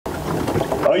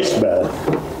Ice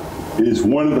bath is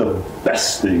one of the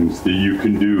best things that you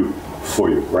can do for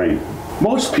your brain.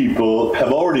 Most people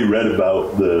have already read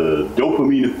about the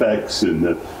dopamine effects and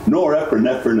the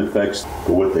norepinephrine effects,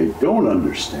 but what they don't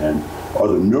understand are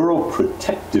the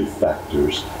neuroprotective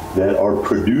factors that are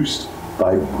produced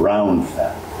by brown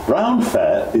fat. Brown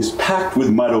fat is packed with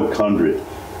mitochondria.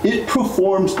 It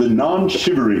performs the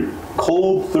non-shivering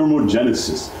cold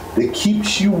thermogenesis that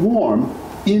keeps you warm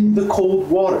in the cold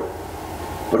water.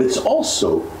 But it's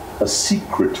also a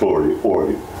secretory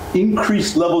organ.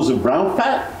 Increased levels of brown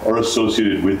fat are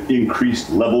associated with increased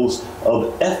levels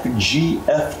of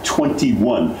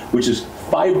FGF21, which is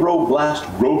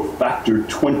Fibroblast Growth Factor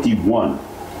 21,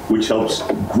 which helps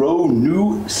grow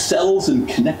new cells and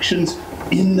connections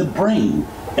in the brain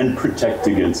and protect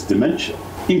against dementia.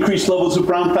 Increased levels of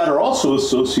brown fat are also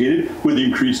associated with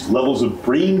increased levels of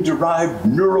brain-derived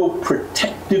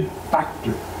neuroprotective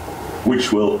factor,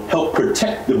 which will help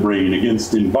protect the brain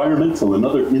against environmental and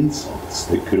other insults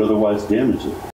that could otherwise damage it.